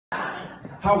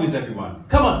How is everyone?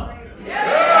 Come on. No,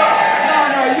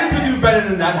 you can do better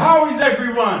than that. How is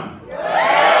everyone?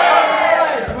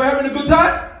 Alright, we're having a good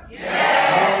time?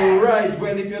 Alright,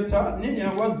 well if you're tired, Nina,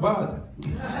 what's bad?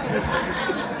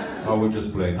 Oh, we're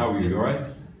just playing. How are you, alright?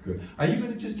 Good. Are you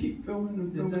going to just keep filming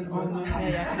and filming all night?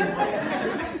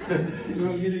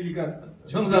 You got...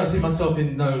 As long as I don't see myself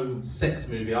in no sex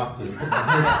movie afterwards, put my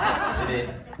head in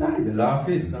it. You're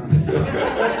laughing.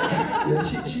 Yeah,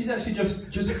 she's actually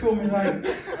just filming like...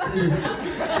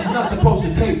 She's not supposed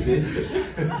to take this.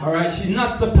 Alright, she's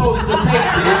not supposed to take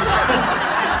this.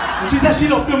 She's actually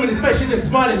not filming his face, she's just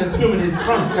smiling and filming his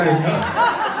front.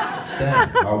 Damn.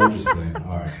 Oh, we're just playing.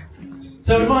 Alright.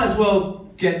 So we might as well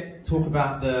talk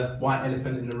about the white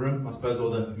elephant in the room, I suppose, or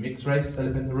the mixed race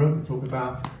elephant in the room. We talk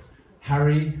about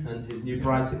Harry and his new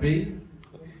bride-to-be.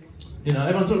 You know,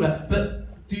 everyone's talking about,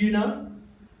 but do you know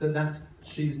that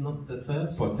she's not the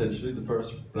first? Potentially the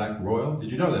first black royal.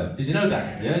 Did you know that? Did you know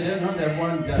that? Yeah, no, that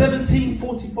one.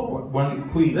 1744. One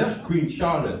queen, yeah. Queen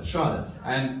Charlotte.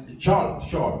 And Charlotte.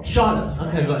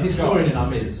 Okay, we've got a historian in our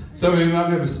midst. So we might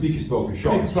have a speaker spoken.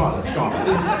 Charlotte.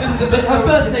 Her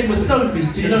first name was Sophie,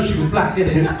 so you know she was black,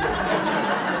 didn't it?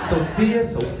 Sophia.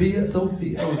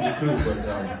 That was the clue, but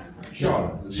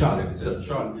Charlotte.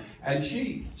 And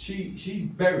she's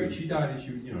buried. She died, and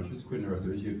she was queen the rest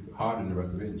of it. She was hard in the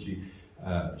rest of it, and she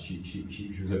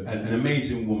was an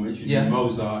amazing woman. She knew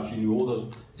Mozart. She knew all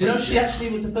those. Do you know she actually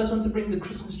was the first one to bring the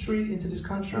Christmas tree into this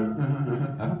country?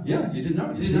 Yeah, you didn't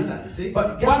know. You didn't know that. You see,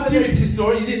 but one serious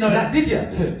historian, you didn't know that, did you?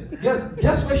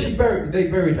 Guess where they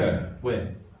buried her?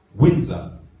 Where?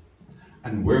 Windsor.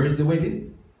 And where is the wedding?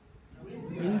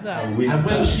 Windsor. And when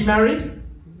was she married?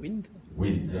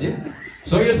 Windsor. Yeah.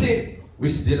 So you see, we're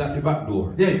still at the back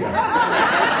door. There you go.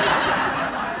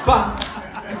 But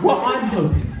what I'm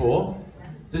hoping for,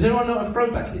 does anyone know what a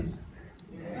throwback is?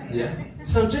 Yeah.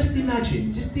 So just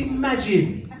imagine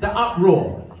the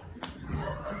uproar.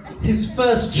 His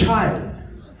first child.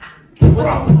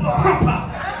 Proper.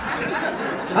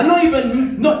 And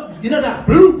not you know that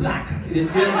blue black.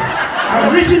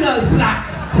 Original black.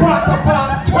 Proper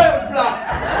past 12 black.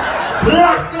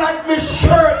 Black like my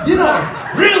shirt. You know,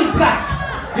 real black.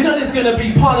 You know there's gonna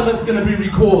be, Parliament's gonna be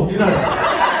recalled, you know.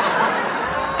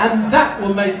 And that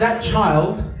will make that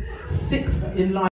child 6th in line.